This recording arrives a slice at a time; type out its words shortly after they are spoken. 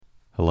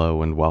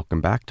Hello and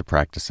welcome back to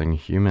Practicing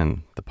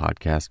Human, the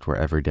podcast where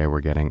every day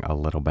we're getting a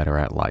little better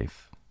at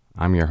life.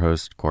 I'm your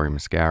host, Corey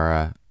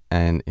Mascara,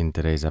 and in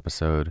today's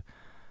episode,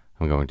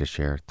 I'm going to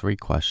share 3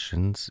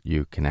 questions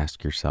you can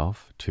ask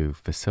yourself to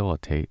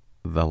facilitate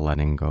the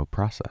letting go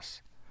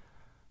process.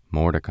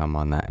 More to come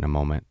on that in a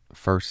moment.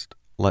 First,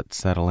 let's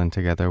settle in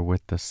together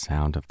with the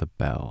sound of the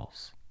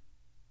bells.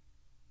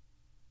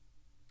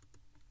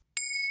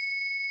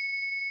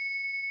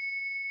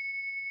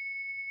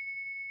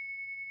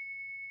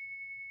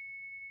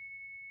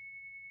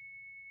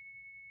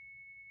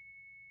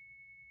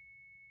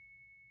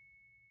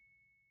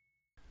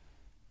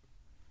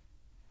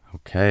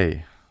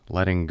 Okay,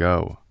 letting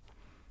go.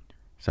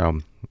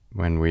 So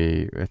when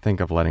we think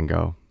of letting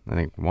go, I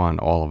think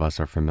all of us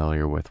are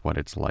familiar with what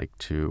it's like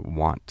to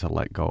want to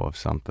let go of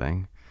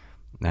something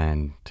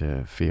and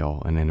to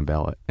feel an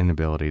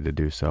inability to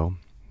do so.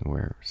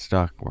 We're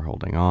stuck, we're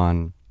holding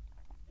on,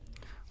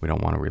 we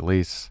don't want to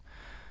release,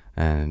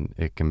 and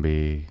it can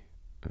be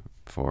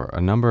for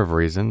a number of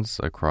reasons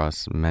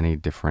across many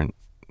different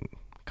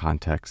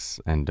contexts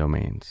and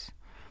domains.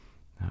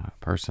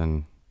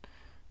 Person,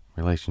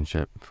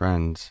 relationship,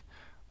 friends,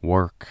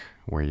 work,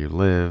 where you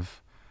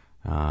live,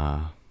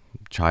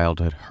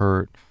 childhood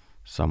hurt,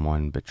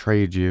 someone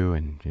betrayed you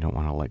and you don't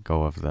want to let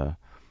go of the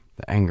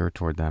anger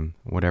toward them,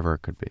 whatever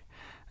it could be.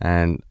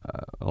 And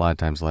a lot of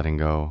times letting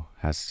go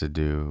has to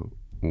do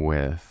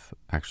with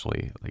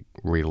actually like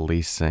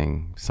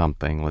releasing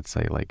something, let's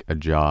say like a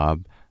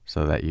job,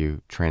 so that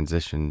you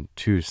transition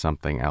to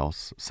something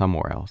else,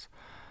 somewhere else.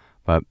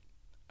 But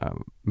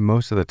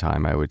most of the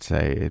time I would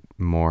say it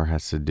more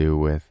has to do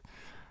with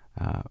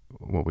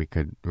what we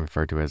could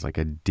refer to as like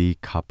a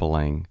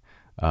decoupling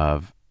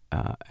of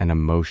an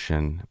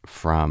emotion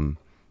from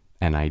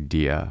an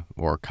idea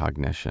or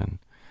cognition.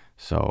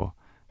 So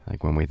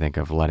like when we think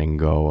of letting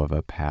go of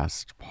a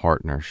past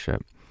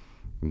partnership,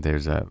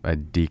 there's a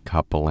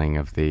decoupling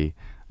of the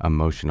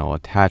emotional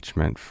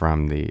attachment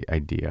from the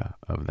idea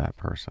of that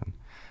person.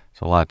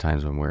 So a lot of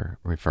times when we're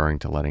referring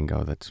to letting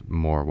go, that's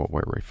more what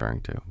we're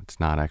referring to. It's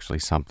not actually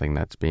something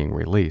that's being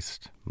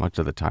released. Much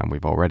of the time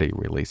we've already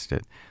released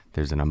it.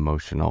 There's an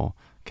emotional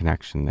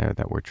connection there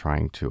that we're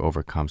trying to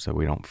overcome so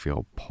we don't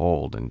feel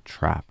pulled and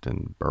trapped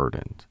and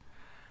burdened.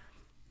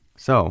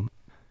 So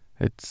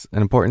it's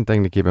an important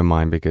thing to keep in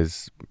mind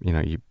because,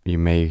 you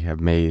may have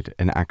made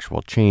an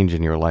actual change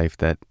in your life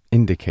that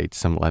indicates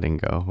some letting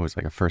go. It was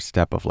like a first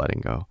step of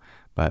letting go.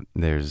 But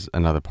there's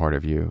another part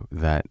of you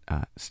that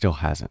still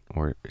hasn't,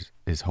 or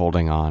is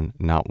holding on,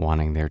 not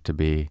wanting there to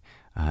be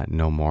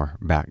no more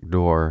back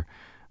door,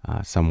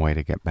 some way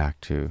to get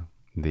back to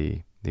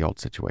the old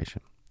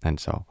situation. And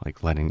so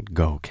like letting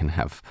go can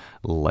have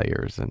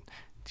layers, and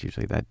it's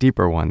usually that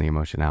deeper one, the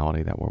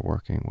emotionality that we're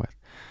working with.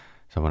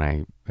 So when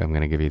I'm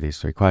going to give you these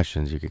 3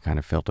 questions, you can kind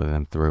of filter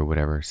them through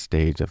whatever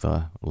stage of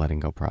the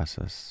letting go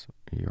process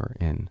you're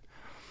in.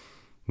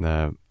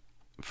 The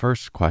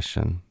first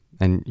question,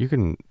 and you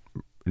can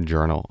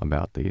journal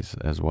about these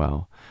as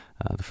well.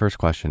 The first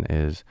question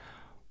is,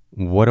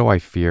 what do I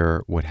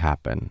fear would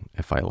happen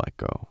if I let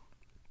go?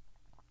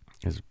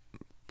 Is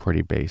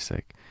pretty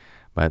basic,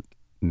 but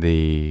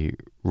the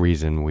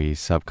reason we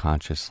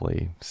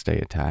subconsciously stay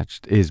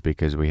attached is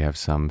because we have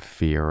some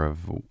fear of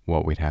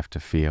what we'd have to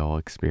feel,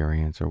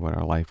 experience, or what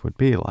our life would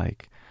be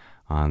like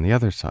on the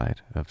other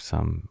side of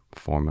some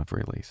form of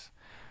release.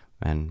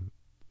 And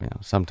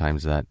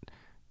sometimes that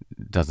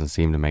doesn't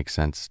seem to make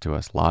sense to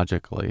us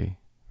logically,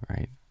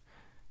 right?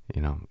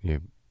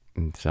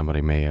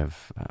 Somebody may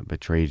have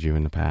betrayed you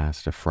in the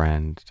past, a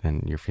friend,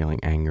 and you're feeling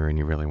anger and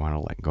you really want to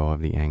let go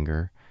of the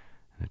anger.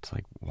 And it's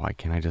like, why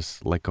can't I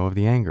just let go of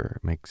the anger?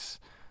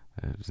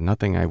 There's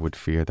nothing I would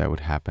fear that would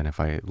happen if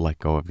I let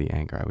go of the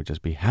anger. I would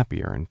just be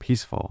happier and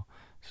peaceful.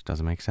 So it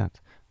doesn't make sense.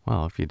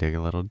 Well, if you dig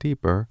a little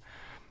deeper,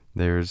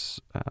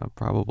 there's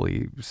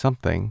probably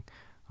something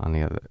on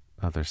the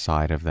other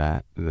side of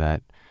that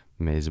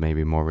is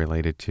maybe more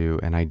related to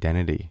an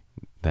identity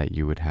that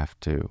you would have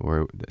to,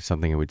 or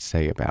something it would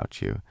say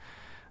about you,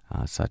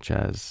 such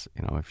as,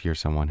 if you're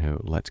someone who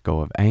lets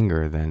go of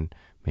anger, then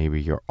maybe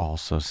you're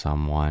also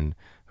someone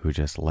who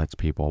just lets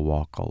people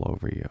walk all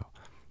over you.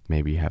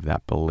 Maybe you have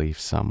that belief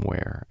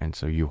somewhere, and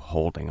so you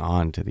holding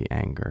on to the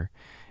anger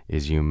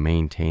is you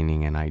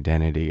maintaining an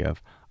identity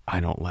of, I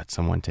don't let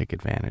someone take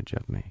advantage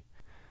of me.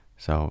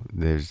 So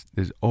there's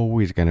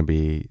always going to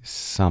be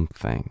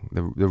something.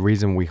 The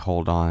reason we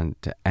hold on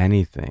to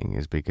anything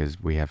is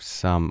because we have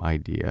some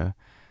idea,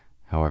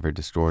 however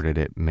distorted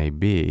it may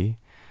be,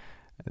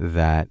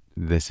 that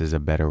this is a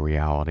better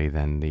reality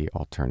than the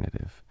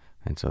alternative.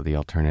 And so the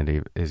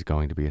alternative is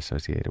going to be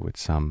associated with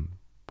some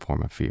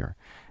form of fear.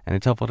 And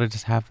it's helpful to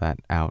just have that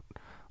out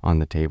on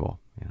the table.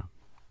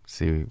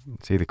 See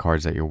the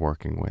cards that you're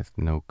working with.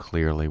 Know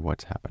clearly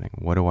what's happening.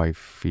 What do I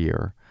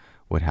fear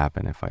would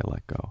happen if I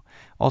let go?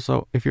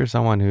 Also, if you're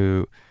someone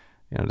who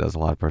does a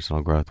lot of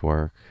personal growth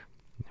work,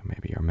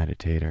 maybe you're a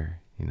meditator,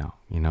 you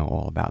know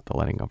all about the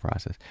letting go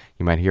process.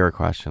 You might hear a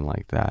question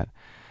like that,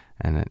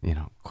 and then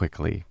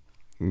quickly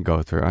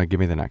go through. Give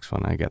me the next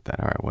one. I get that.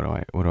 All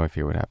right, what do I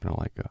fear would happen to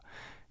let go?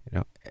 You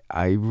know,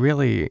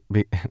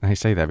 I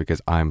say that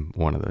because I'm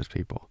one of those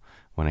people.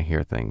 When I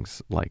hear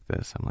things like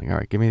this, I'm like, all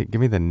right, give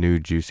me the new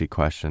juicy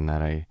question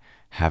that I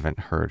haven't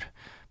heard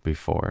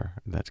before.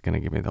 That's going to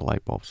give me the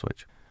light bulb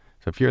switch.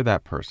 So if you're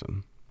that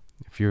person,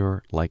 if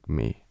you're like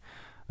me,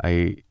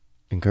 I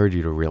encourage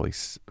you to really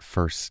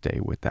first stay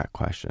with that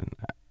question.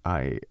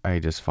 I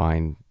just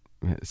find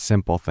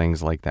simple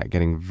things like that,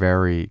 getting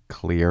very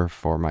clear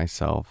for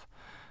myself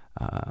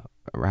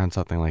around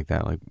something like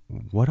that. Like,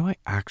 what do I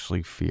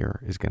actually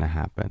fear is going to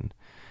happen?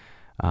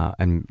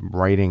 And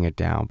writing it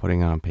down,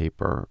 putting it on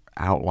paper,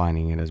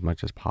 outlining it as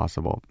much as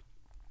possible,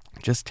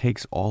 just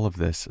takes all of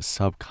this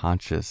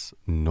subconscious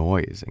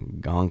noise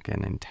and gunk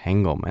and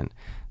entanglement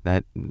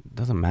that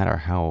doesn't matter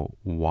how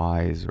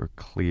wise or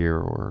clear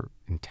or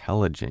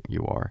intelligent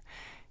you are.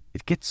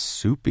 It gets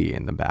soupy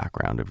in the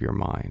background of your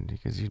mind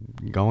because you're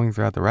going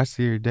throughout the rest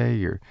of your day,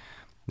 you're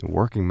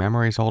working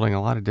memories, holding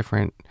a lot of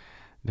different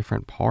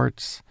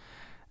parts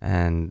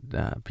and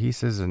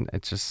pieces, and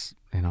it's just,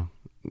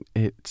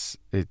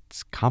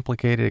 it's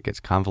complicated, it gets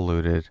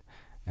convoluted,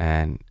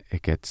 and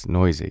it gets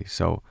noisy.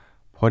 So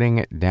putting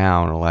it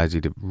down allows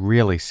you to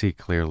really see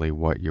clearly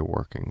what you're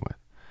working with.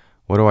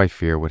 What do I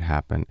fear would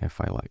happen if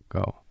I let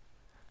go?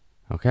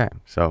 Okay,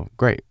 so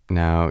great.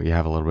 Now you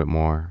have a little bit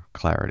more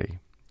clarity.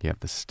 You have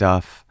the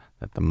stuff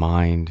that the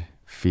mind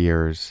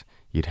fears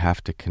you'd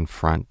have to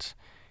confront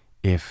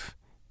if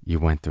you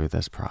went through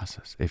this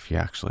process, if you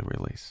actually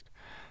released.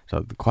 So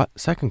the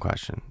second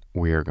question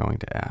we are going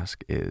to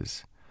ask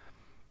is,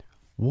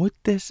 would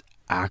this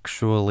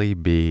actually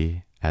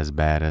be as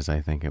bad as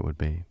I think it would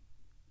be?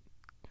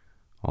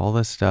 All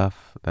this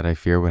stuff that I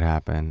fear would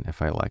happen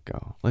if I let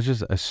go. Let's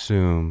just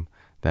assume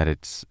that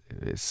it's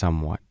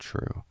somewhat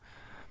true.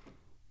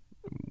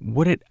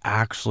 Would it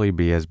actually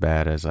be as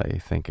bad as I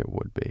think it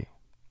would be?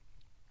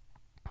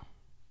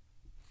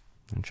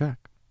 And check.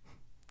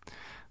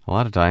 A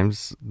lot of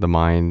times the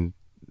mind,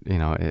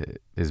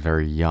 it is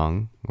very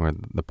young, or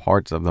the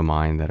parts of the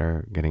mind that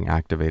are getting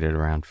activated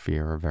around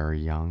fear are very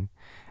young.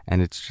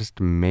 And it's just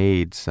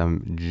made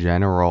some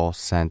general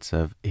sense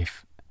of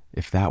if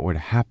that would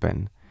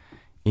happen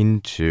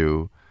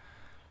into,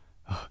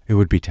 it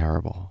would be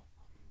terrible.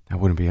 I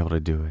wouldn't be able to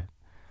do it.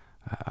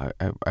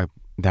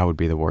 That would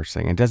be the worst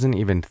thing. It doesn't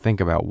even think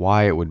about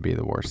why it would be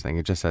the worst thing.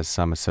 It just has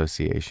some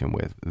association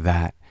with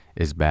that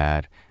is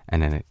bad,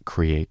 and then it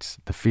creates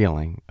the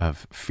feeling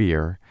of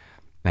fear,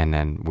 and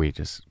then we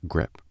just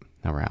grip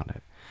around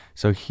it.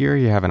 So here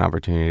you have an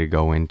opportunity to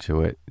go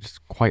into it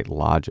just quite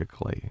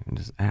logically and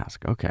just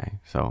ask, okay,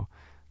 so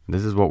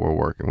this is what we're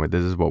working with.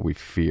 This is what we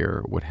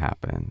fear would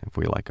happen if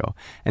we let go.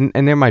 And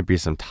there might be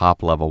some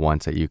top level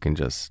ones that you can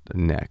just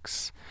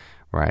nix,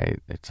 right?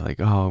 It's like,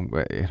 oh,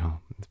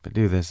 if I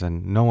do this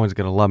and no one's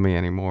going to love me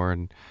anymore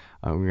and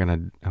I'm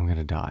going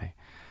to die.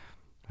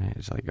 Right?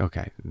 It's like,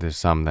 okay, there's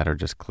some that are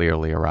just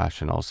clearly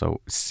irrational.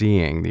 So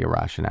seeing the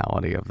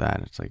irrationality of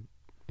that, it's like,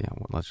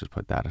 well, let's just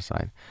put that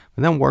aside.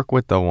 But then work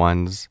with the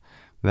ones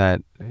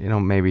that,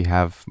 maybe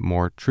have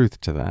more truth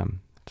to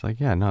them. It's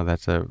like, yeah, no,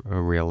 that's a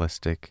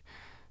realistic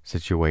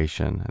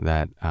situation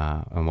that,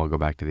 and we'll go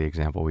back to the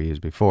example we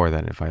used before,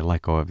 that if I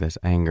let go of this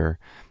anger,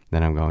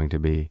 then I'm going to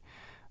be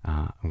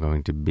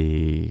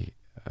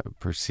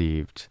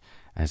perceived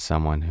as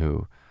someone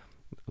who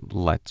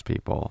lets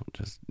people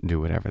just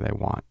do whatever they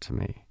want to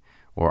me,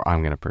 or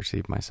I'm going to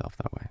perceive myself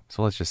that way.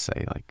 So let's just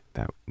say like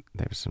that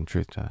there's some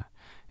truth to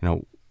that.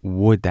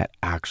 Would that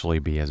actually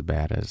be as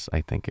bad as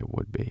I think it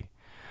would be?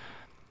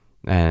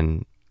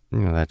 And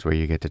that's where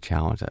you get to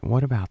challenge that.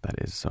 What about that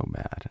is so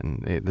bad?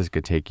 And this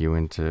could take you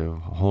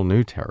into a whole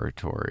new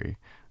territory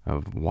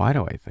of why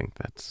do I think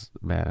that's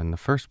bad in the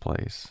first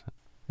place?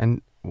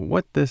 And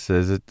what this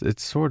is,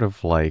 it's sort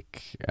of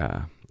like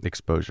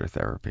exposure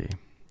therapy.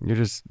 You're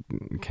just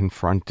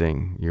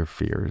confronting your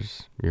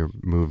fears. You're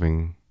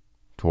moving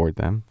toward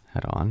them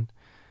head on.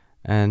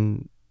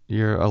 And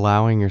you're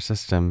allowing your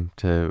system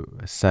to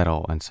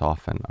settle and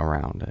soften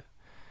around it.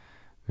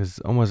 Because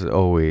almost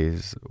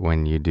always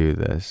when you do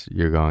this,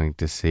 you're going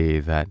to see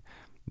that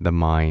the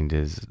mind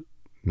is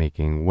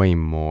making way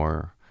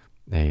more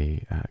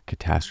a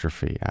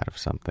catastrophe out of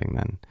something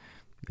than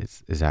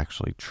is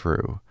actually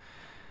true.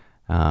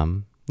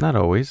 Not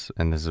always,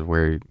 and this is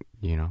where,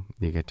 you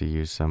get to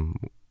use some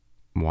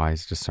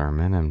wise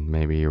discernment, and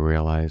maybe you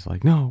realize,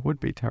 like, no, it would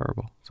be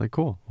terrible. It's like,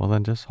 cool, well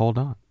then just hold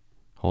on.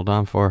 Hold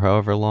on for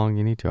however long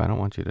you need to. I don't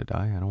want you to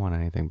die. I don't want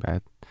anything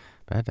bad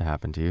to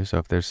happen to you. So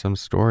if there's some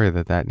story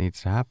that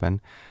needs to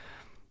happen,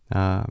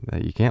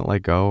 that you can't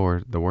let go,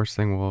 or the worst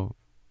thing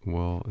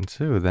will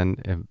ensue,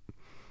 then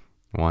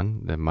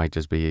one, that might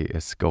just be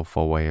a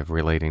skillful way of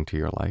relating to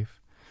your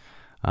life.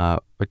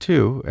 But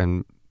two,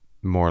 and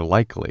more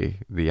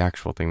likely, the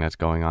actual thing that's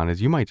going on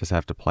is you might just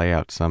have to play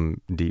out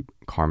some deep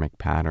karmic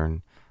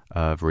pattern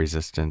of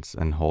resistance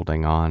and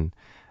holding on,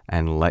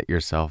 and let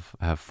yourself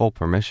have full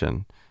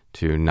permission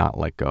to not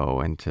let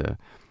go and to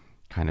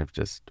kind of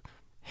just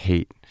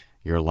hate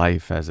your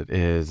life as it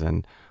is,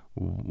 and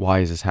why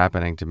is this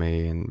happening to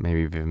me, and maybe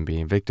even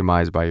being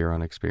victimized by your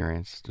own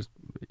experience. Just,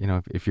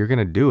 if you're going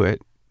to do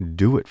it,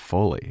 do it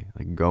fully.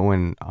 Like, go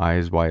in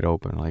eyes wide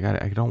open. Like,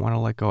 I don't want to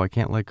let go. I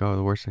can't let go of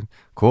the worst thing.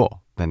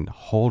 Cool. Then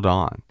hold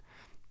on.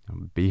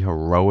 Be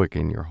heroic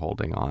in your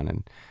holding on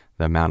and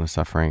the amount of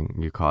suffering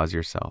you cause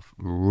yourself.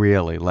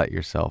 Really let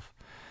yourself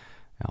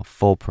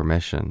full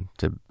permission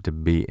to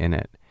be in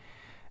it.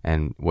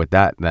 And what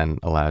that then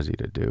allows you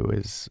to do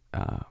is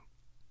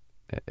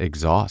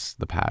exhaust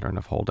the pattern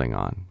of holding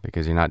on,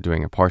 because you're not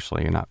doing it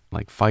partially. You're not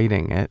like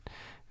fighting it.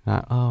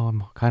 Not, oh,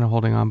 I'm kind of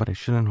holding on, but I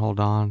shouldn't hold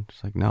on.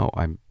 It's like, no,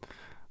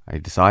 I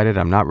decided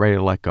I'm not ready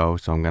to let go,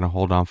 so I'm going to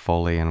hold on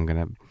fully, and I'm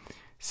going to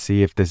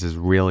see if this is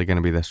really going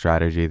to be the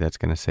strategy that's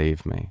going to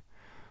save me.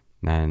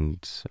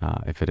 And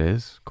if it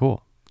is,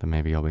 cool. Then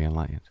maybe you'll be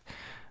enlightened.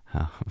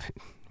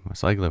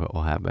 Most likely what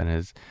will happen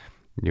is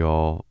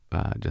you'll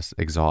just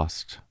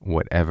exhaust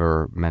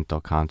whatever mental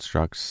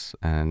constructs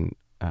and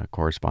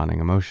corresponding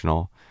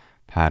emotional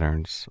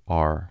patterns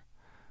are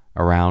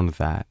around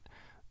that,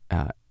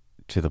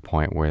 to the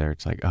point where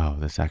it's like, oh,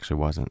 this actually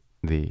wasn't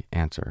the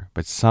answer.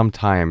 But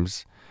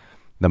sometimes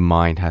the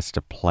mind has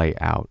to play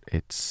out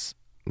its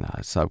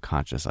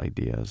subconscious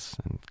ideas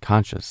and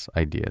conscious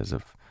ideas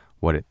of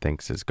what it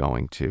thinks is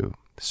going to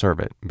serve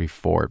it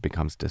before it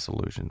becomes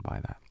disillusioned by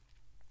that.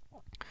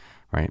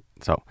 Right?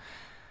 So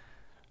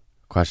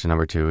question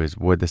number 2 is,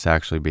 would this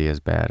actually be as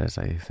bad as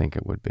I think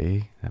it would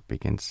be? That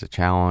begins to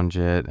challenge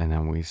it, and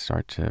then we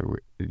start to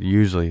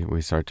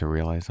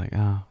realize, like,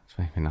 oh, it's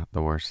maybe not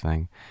the worst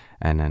thing.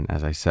 And then,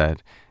 as I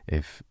said,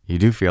 if you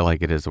do feel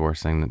like it is the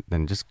worst thing,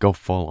 then just go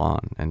full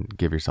on and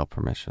give yourself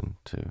permission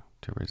to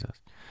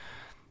resist.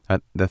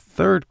 The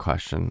third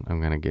question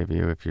I'm going to give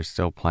you, if you're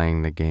still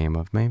playing the game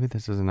of maybe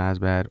this isn't as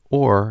bad,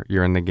 or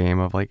you're in the game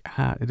of like,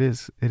 it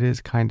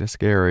is kind of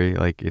scary,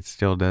 like it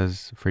still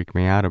does freak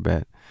me out a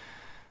bit,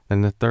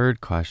 then the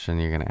third question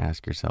you're going to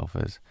ask yourself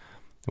is,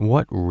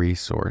 what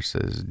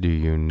resources do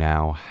you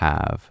now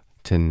have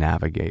to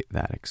navigate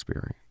that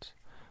experience?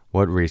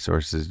 What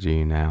resources do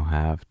you now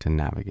have to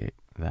navigate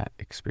that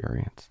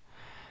experience?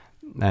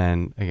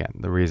 And again,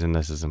 the reason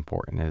this is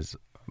important is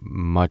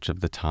much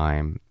of the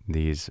time,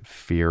 these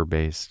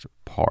fear-based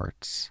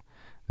parts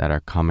that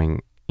are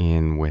coming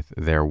in with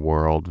their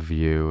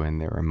worldview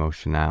and their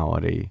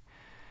emotionality,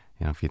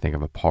 if you think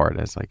of a part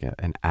as like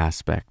an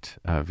aspect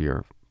of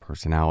your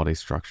personality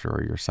structure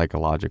or your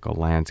psychological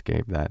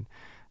landscape that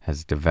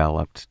has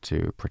developed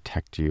to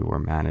protect you or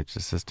manage the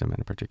system in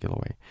a particular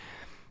way,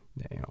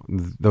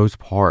 those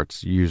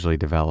parts usually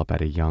develop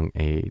at a young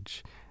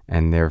age,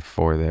 and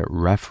therefore the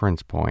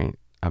reference point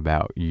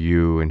about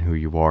you and who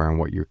you are and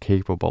what you're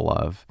capable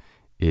of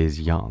is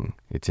young,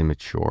 it's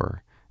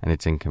immature, and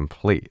it's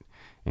incomplete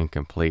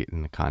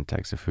in the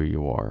context of who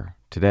you are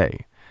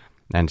today.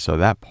 And so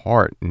that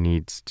part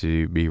needs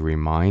to be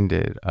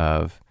reminded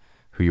of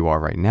who you are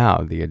right now,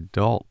 the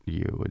adult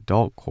you,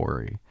 adult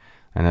Corey.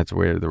 And that's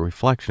where the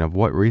reflection of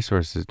what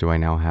resources do I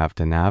now have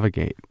to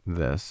navigate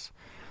this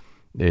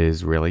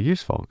is really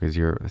useful, because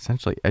you're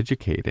essentially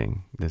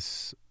educating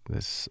this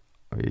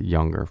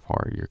younger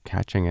part. You're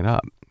catching it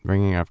up,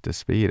 bringing it up to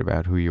speed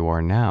about who you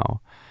are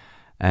now.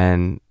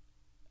 And,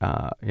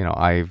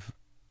 I've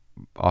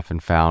often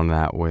found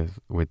that with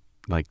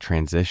like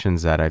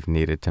transitions that I've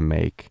needed to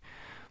make,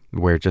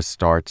 where it just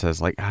starts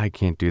as like, I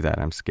can't do that,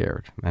 I'm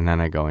scared. And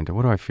then I go into,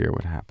 what do I fear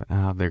would happen?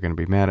 Oh, they're going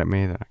to be mad at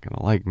me, they're not going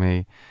to like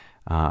me.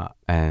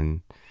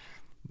 And,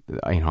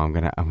 I'm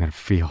going to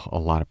feel a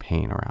lot of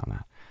pain around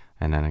that.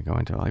 And then I go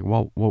into like,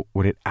 well,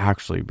 would it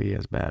actually be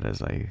as bad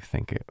as I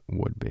think it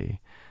would be?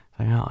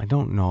 Like, I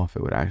don't know if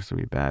it would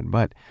actually be bad,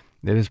 but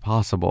it is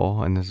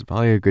possible, and there's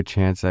probably a good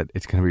chance that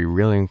it's going to be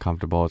really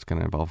uncomfortable. It's going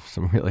to involve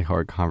some really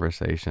hard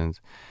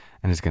conversations,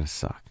 and it's going to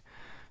suck.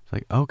 It's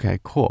like, okay,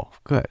 cool,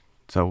 good.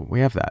 So we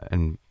have that,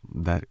 and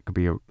that could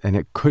be, and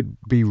it could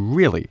be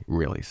really,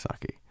 really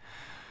sucky.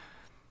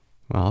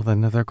 Well,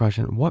 then the third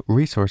question, what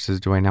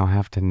resources do I now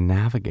have to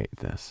navigate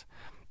this?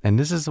 And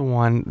this is the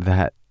one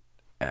that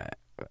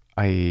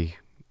I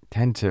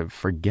tend to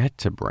forget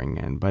to bring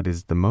in, but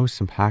is the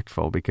most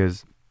impactful,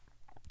 because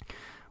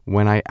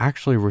when I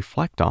actually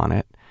reflect on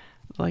it,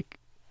 like,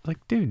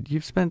 dude,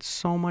 you've spent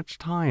so much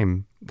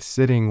time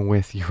sitting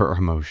with your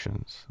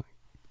emotions.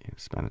 You've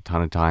spent a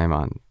ton of time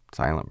on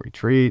silent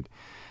retreat,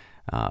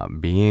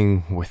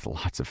 being with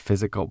lots of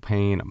physical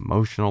pain,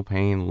 emotional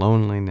pain,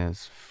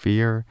 loneliness,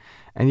 fear,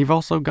 and you've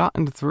also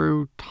gotten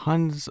through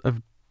tons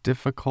of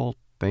difficult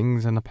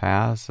things in the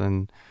past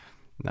and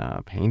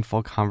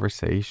painful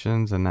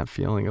conversations, and that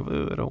feeling of,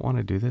 I don't want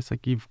to do this.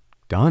 Like, you've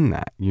done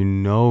that.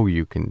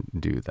 You can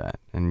do that,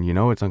 and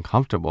it's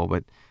uncomfortable,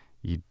 but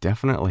you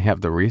definitely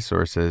have the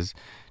resources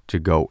to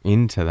go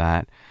into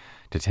that,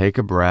 to take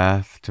a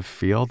breath, to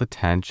feel the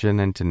tension,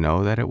 and to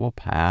know that it will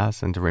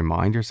pass, and to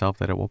remind yourself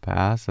that it will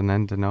pass, and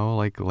then to know,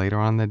 like, later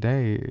on in the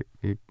day,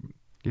 you're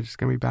just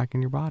going to be back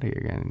in your body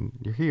again.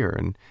 You're here,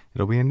 and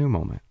it'll be a new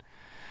moment.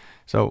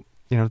 So,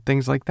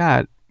 things like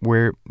that,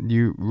 where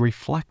you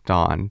reflect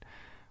on,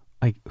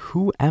 like,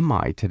 who am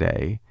I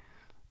today?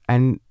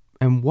 And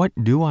what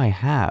do I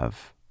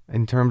have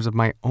in terms of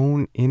my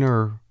own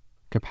inner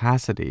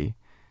capacity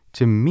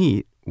to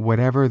meet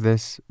whatever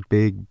this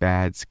big,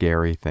 bad,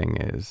 scary thing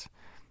is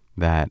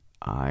that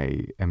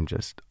I am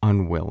just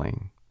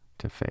unwilling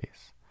to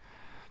face.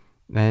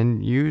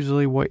 And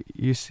usually what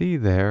you see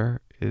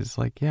there is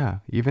like, yeah,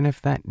 even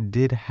if that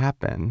did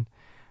happen,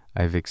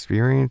 I've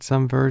experienced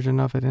some version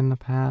of it in the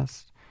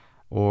past,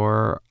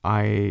 or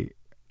I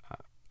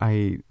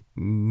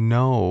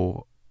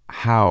know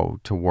how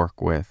to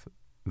work with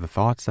the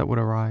thoughts that would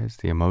arise,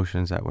 the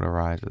emotions that would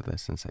arise, or the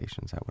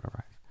sensations that would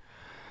arise.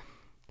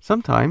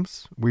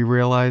 Sometimes we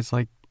realize,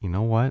 like, you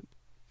know what?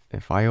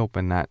 If I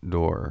open that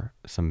door,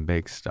 some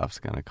big stuff's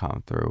going to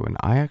come through, and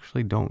I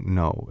actually don't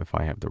know if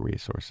I have the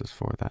resources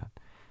for that.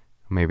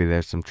 Maybe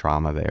there's some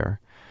trauma there,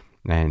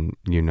 and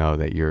you know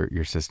that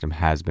your system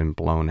has been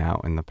blown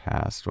out in the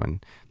past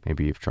when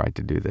maybe you've tried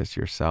to do this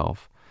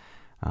yourself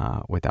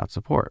without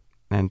support.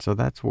 And so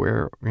that's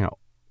where,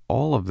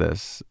 all of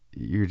this,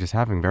 you're just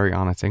having very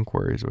honest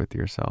inquiries with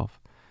yourself.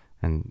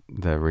 And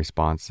the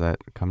response that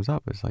comes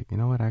up is like, you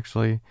know what,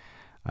 actually,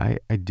 I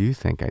do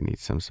think I need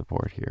some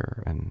support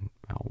here, and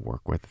I'll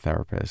work with a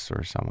therapist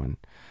or someone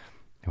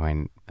who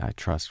I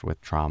trust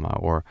with trauma,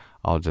 or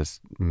I'll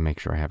just make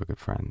sure I have a good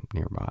friend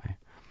nearby,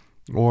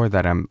 or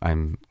that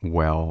I'm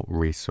well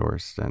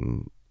resourced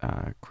and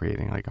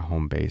creating like a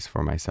home base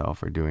for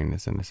myself, or doing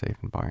this in a safe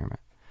environment.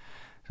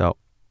 So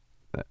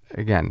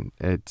again,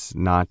 it's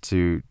not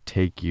to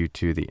take you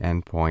to the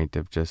end point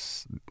of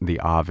just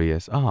the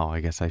obvious, oh, I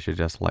guess I should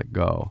just let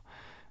go.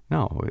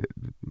 No,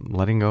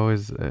 letting go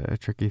is a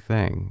tricky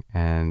thing,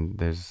 and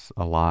there's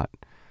a lot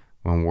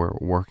when we're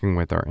working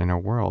with our inner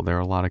world. There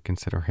are a lot of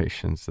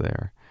considerations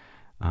there,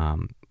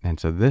 and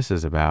so this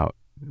is about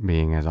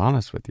being as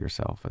honest with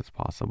yourself as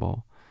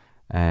possible.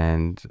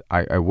 And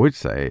I would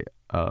say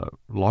a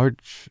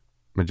large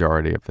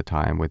majority of the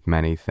time with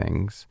many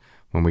things,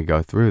 when we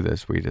go through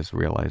this, we just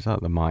realize, oh,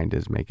 the mind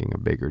is making a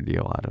bigger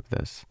deal out of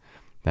this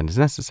than is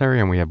necessary,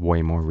 and we have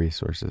way more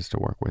resources to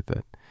work with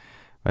it.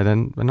 But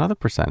then another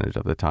percentage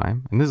of the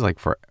time, and this is like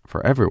for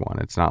everyone,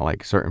 it's not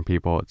like certain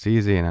people it's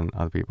easy and then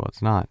other people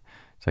it's not.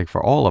 It's like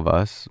for all of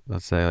us,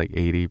 let's say like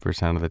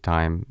 80% of the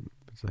time,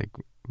 it's like,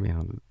 we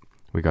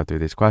go through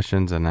these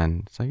questions and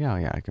then it's like, oh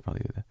yeah, I could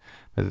probably do that.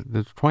 But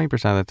there's 20%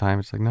 of the time,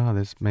 it's like, no,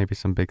 there's maybe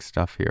some big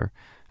stuff here.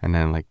 And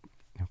then like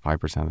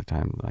 5% of the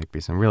time, like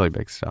be some really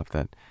big stuff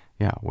that,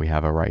 yeah, we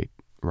have a right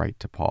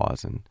to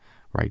pause and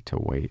right to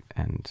wait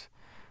and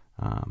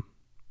to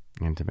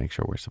make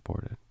sure we're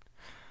supported.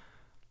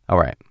 All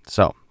right,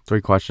 so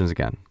 3 questions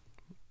again.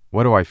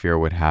 What do I fear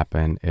would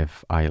happen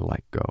if I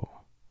let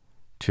go?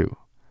 2,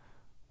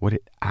 would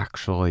it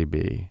actually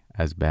be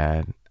as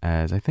bad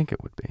as I think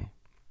it would be?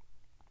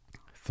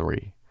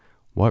 3,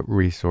 what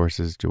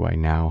resources do I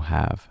now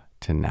have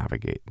to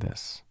navigate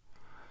this?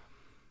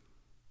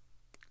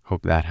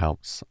 Hope that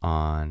helps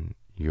on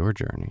your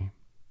journey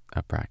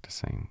of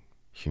practicing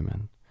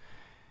human.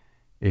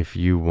 If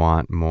you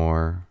want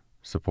more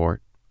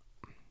support,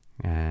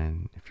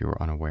 and if you were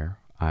unaware,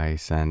 I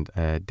send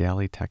a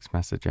daily text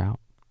message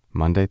out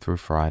Monday through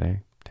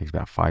Friday. It takes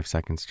about 5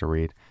 seconds to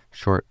read.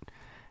 Short,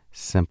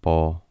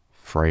 simple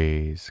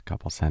phrase,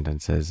 couple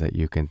sentences that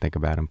you can think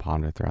about and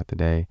ponder throughout the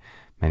day.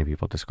 Many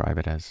people describe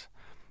it as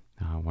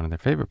one of their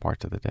favorite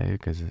parts of the day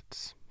because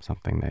it's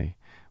something they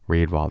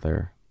read while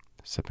they're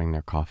sipping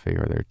their coffee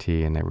or their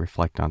tea, and they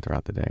reflect on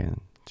throughout the day and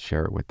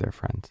share it with their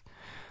friends.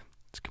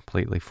 It's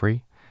completely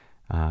free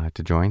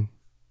to join.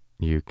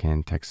 You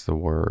can text the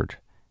word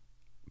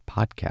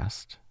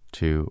podcast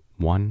to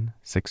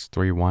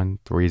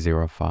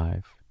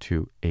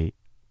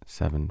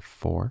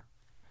 1-631-305-2874,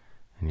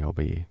 and you'll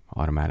be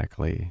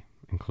automatically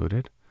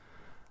included.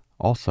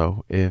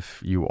 Also, if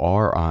you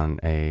are on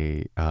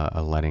a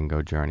letting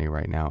go journey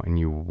right now and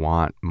you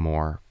want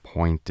more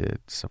pointed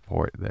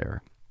support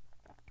there,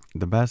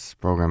 the best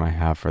program I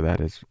have for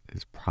that is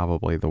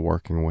probably the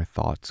Working with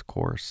Thoughts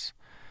course.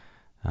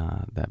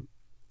 That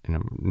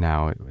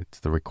now it's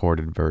the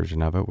recorded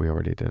version of it. We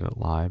already did it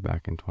live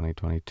back in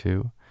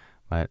 2022.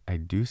 But I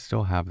do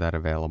still have that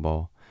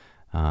available.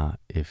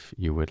 If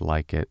you would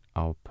like it,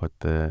 I'll put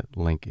the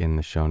link in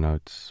the show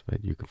notes,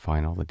 but you can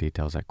find all the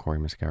details at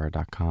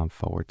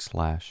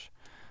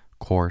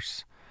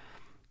CoreyMascara.com/course.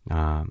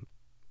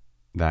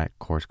 That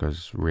course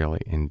goes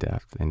really in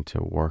depth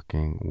into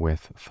working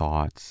with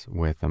thoughts,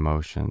 with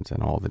emotions,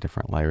 and all the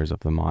different layers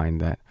of the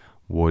mind that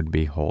would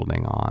be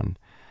holding on,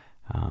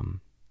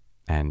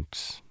 and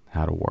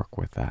how to work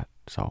with that.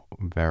 So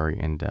very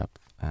in depth.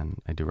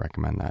 And I do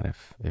recommend that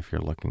if you're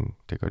looking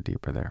to go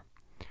deeper there.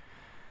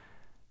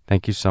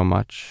 Thank you so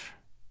much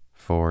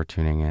for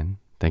tuning in.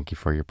 Thank you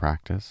for your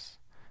practice.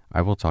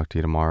 I will talk to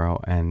you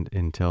tomorrow. And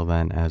until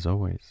then, as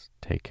always,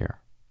 take care.